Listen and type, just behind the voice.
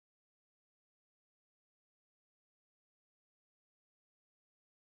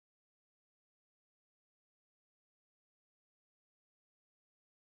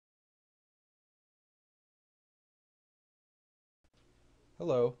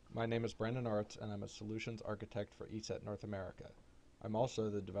Hello, my name is Brandon Arts and I'm a Solutions Architect for ESET North America. I'm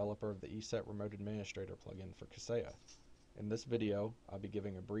also the developer of the ESET Remote Administrator plugin for Kaseya. In this video, I'll be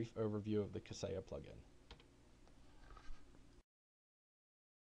giving a brief overview of the Kaseya plugin.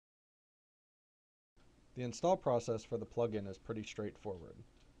 The install process for the plugin is pretty straightforward.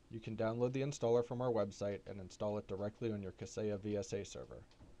 You can download the installer from our website and install it directly on your Kaseya VSA server.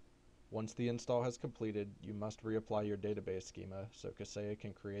 Once the install has completed, you must reapply your database schema so Kaseya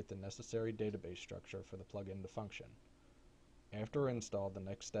can create the necessary database structure for the plugin to function. After install, the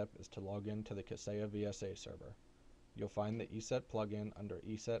next step is to log in to the Kaseya VSA server. You'll find the ESET plugin under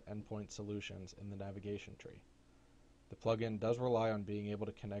ESET Endpoint Solutions in the navigation tree. The plugin does rely on being able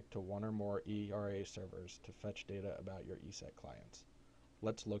to connect to one or more ERA servers to fetch data about your ESET clients.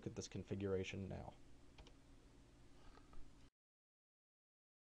 Let's look at this configuration now.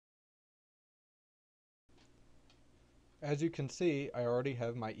 As you can see, I already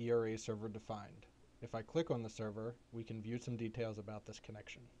have my ERA server defined. If I click on the server, we can view some details about this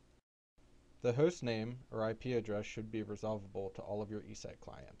connection. The host name or IP address should be resolvable to all of your ESET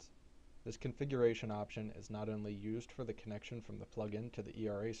clients. This configuration option is not only used for the connection from the plugin to the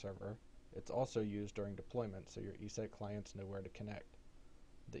ERA server, it's also used during deployment so your ESET clients know where to connect.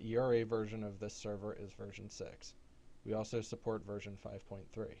 The ERA version of this server is version 6. We also support version 5.3.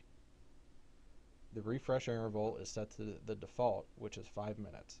 The refresh interval is set to the default, which is 5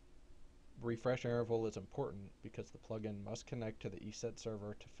 minutes. Refresh interval is important because the plugin must connect to the ESET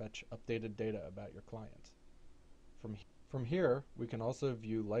server to fetch updated data about your clients. From here, we can also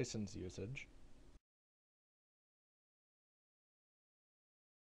view license usage,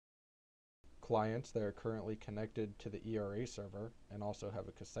 clients that are currently connected to the ERA server and also have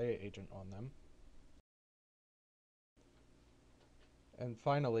a Kaseya agent on them, and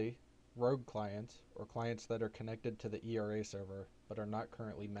finally, rogue clients, or clients that are connected to the ERA server but are not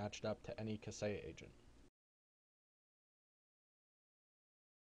currently matched up to any Kaseya agent.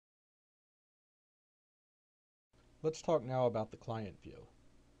 Let's talk now about the client view.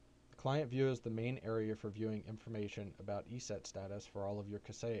 The client view is the main area for viewing information about ESET status for all of your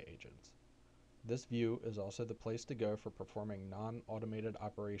Kaseya agents. This view is also the place to go for performing non-automated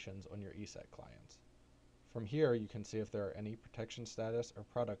operations on your ESET clients. From here, you can see if there are any protection status or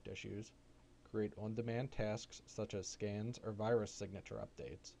product issues, create on-demand tasks such as scans or virus signature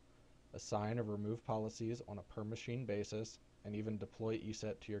updates, assign or remove policies on a per-machine basis, and even deploy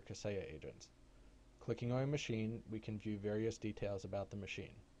ESET to your Kaseya agents. Clicking on a machine, we can view various details about the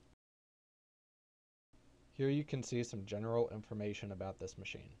machine. Here you can see some general information about this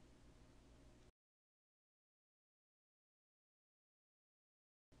machine.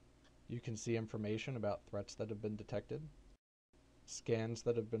 You can see information about threats that have been detected, scans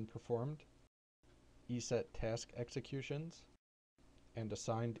that have been performed, ESET task executions, and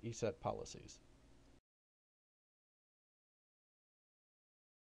assigned ESET policies.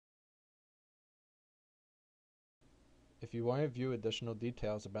 If you want to view additional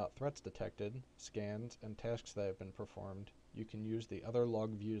details about threats detected, scans, and tasks that have been performed, you can use the other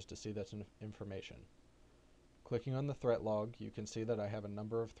log views to see this information. Clicking on the threat log, you can see that I have a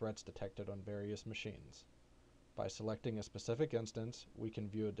number of threats detected on various machines. By selecting a specific instance, we can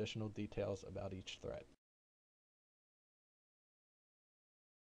view additional details about each threat.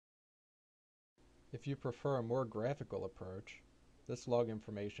 If you prefer a more graphical approach, this log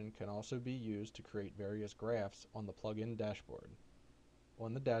information can also be used to create various graphs on the plugin dashboard.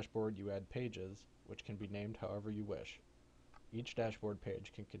 On the dashboard, you add pages, which can be named however you wish. Each dashboard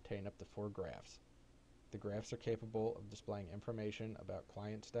page can contain up to 4 graphs. The graphs are capable of displaying information about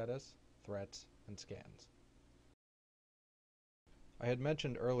client status, threats, and scans. I had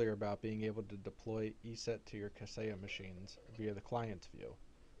mentioned earlier about being able to deploy ESET to your Kaseya machines via the client's view.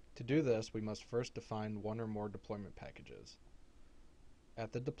 To do this, we must first define one or more deployment packages.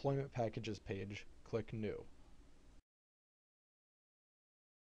 At the Deployment Packages page, click New.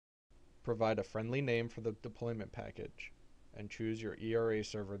 Provide a friendly name for the deployment package, and choose your ERA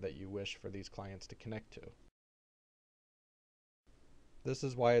server that you wish for these clients to connect to. This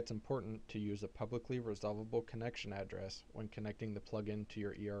is why it's important to use a publicly resolvable connection address when connecting the plugin to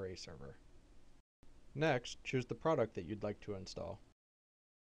your ERA server. Next, choose the product that you'd like to install.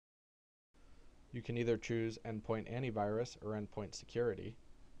 You can either choose Endpoint Antivirus or Endpoint Security.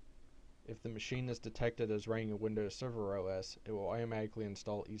 If the machine is detected as running a Windows Server OS, it will automatically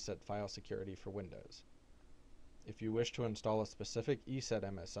install ESET File Security for Windows. If you wish to install a specific ESET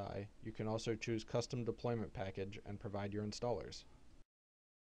MSI, you can also choose Custom Deployment Package and provide your installers.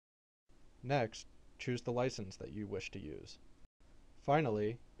 Next, choose the license that you wish to use.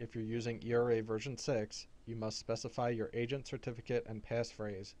 Finally, if you're using ERA version 6, you must specify your agent certificate and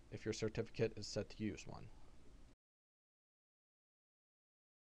passphrase if your certificate is set to use one.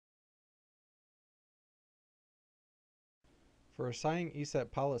 For assigning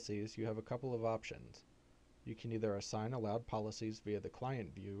ESET policies, you have a couple of options. You can either assign allowed policies via the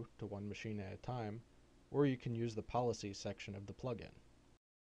client view to one machine at a time, or you can use the Policies section of the plugin.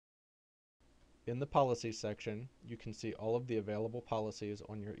 In the Policies section, you can see all of the available policies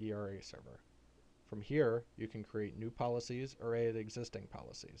on your ERA server. From here, you can create new policies or add existing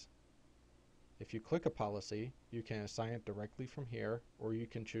policies. If you click a policy, you can assign it directly from here, or you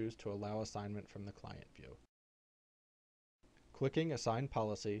can choose to allow assignment from the client view. Clicking Assign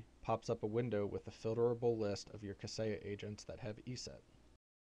Policy pops up a window with a filterable list of your Kaseya agents that have ESET.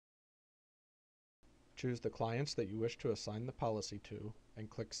 Choose the clients that you wish to assign the policy to and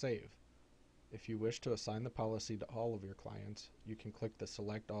click Save. If you wish to assign the policy to all of your clients, you can click the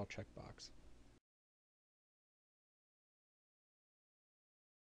Select All checkbox.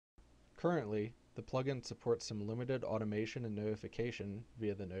 Currently, the plugin supports some limited automation and notification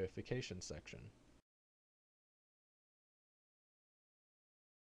via the Notifications section.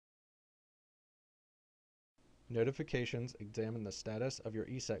 Notifications examine the status of your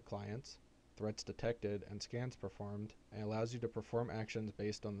ESET clients, threats detected, and scans performed, and allows you to perform actions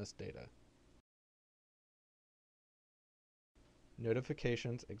based on this data.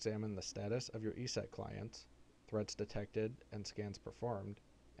 Notifications examine the status of your ESET clients, threats detected, and scans performed,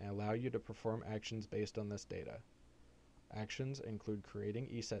 and allow you to perform actions based on this data. Actions include creating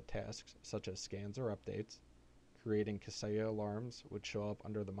ESET tasks such as scans or updates, creating Kaseya alarms which show up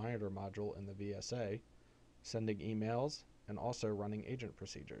under the Monitor module in the VSA, sending emails, and also running agent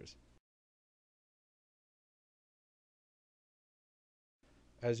procedures.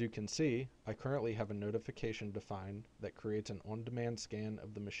 As you can see, I currently have a notification defined that creates an on-demand scan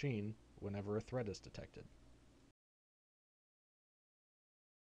of the machine whenever a threat is detected.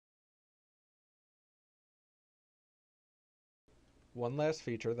 One last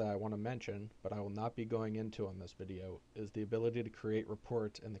feature that I want to mention, but I will not be going into on this video, is the ability to create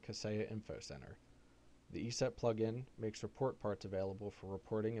reports in the Kaseya Info Center. The ESET plugin makes report parts available for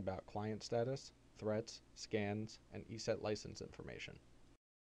reporting about client status, threats, scans, and ESET license information.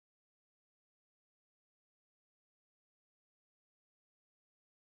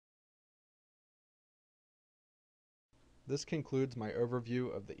 This concludes my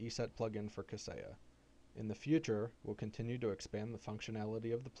overview of the ESET plugin for Kaseya. In the future, we'll continue to expand the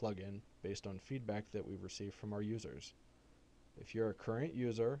functionality of the plugin based on feedback that we receive from our users. If you're a current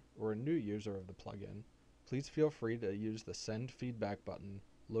user or a new user of the plugin, please feel free to use the Send Feedback button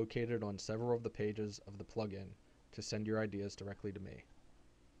located on several of the pages of the plugin to send your ideas directly to me.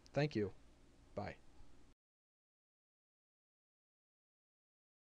 Thank you. Bye.